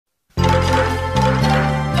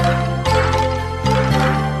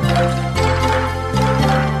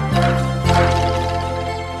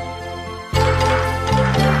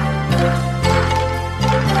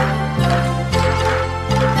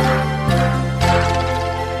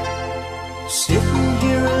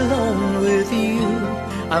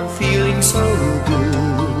I'm feeling so good.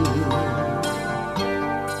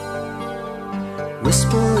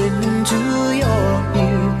 Whisper into your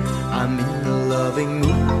ear, I'm in a loving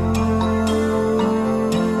mood.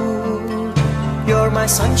 You're my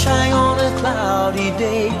sunshine on a cloudy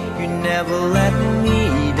day, you never let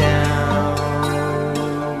me down.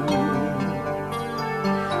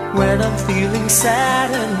 When I'm feeling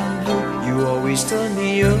sad and blue, you always turn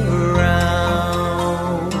me around.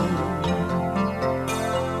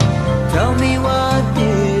 Tell me, what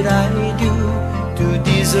did I do to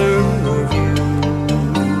deserve you?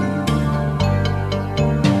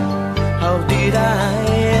 How did I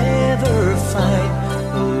ever find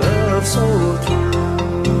a love so true?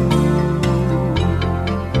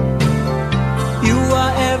 You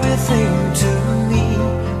are everything to me,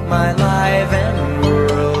 my life and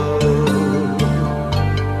world.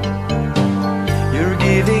 You're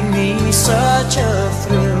giving me such a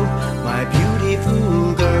thrill, my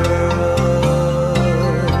beautiful girl.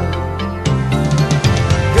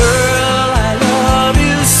 Girl, I love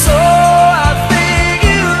you so, I think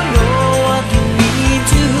you know what you mean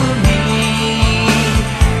to me.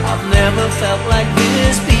 I've never felt like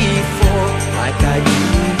this before, like I do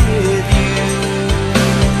with you.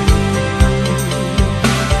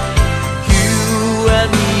 You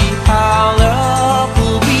and me, our love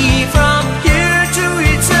will be from here to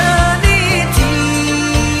eternity.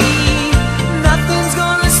 Nothing's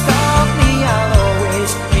gonna stop me, I'll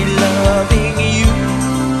always be loving you.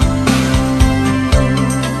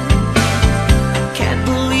 Can't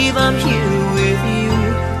believe I'm here with you,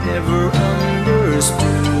 never understood.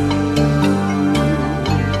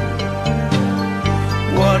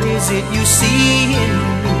 What is it you see in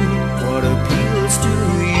me, what appeals to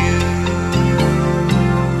you?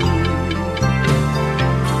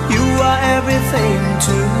 You are everything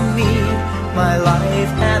to me, my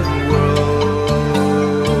life and world.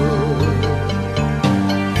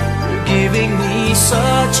 You're giving me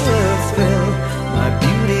such a thrill, my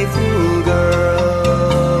beautiful girl.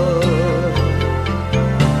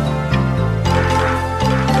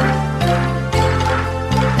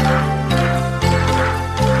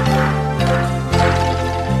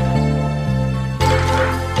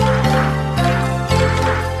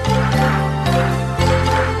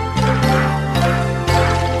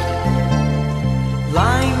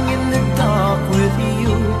 Lying in the dark with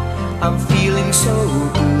you, I'm feeling so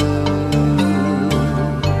good.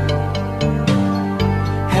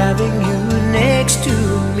 Having you next to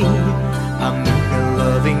me, I'm in a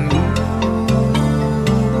loving mood.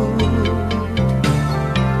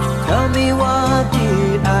 Tell me, what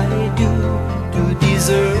did I do to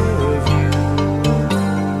deserve you?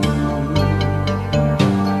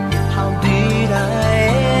 How did I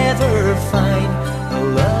ever find a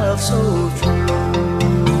love so true?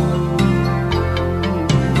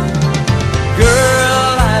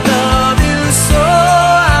 Girl, I love you so,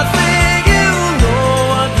 I think you know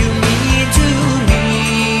what you mean to me.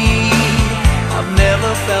 I've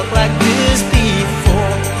never felt like this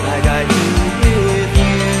before, like I do with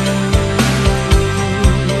you.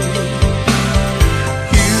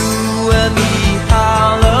 You and me,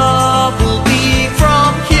 our love will be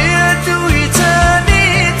from here to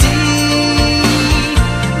eternity.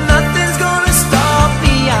 Nothing's gonna stop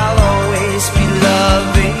me, I'll always be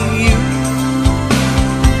loving you.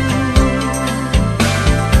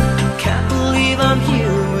 Can't believe I'm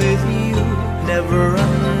here with you, never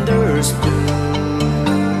understood.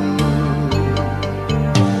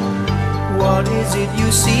 What is it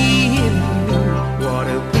you see in me, what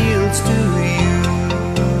appeals to you?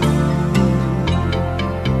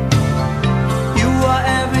 You are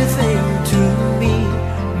everything to me,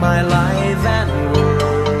 my life and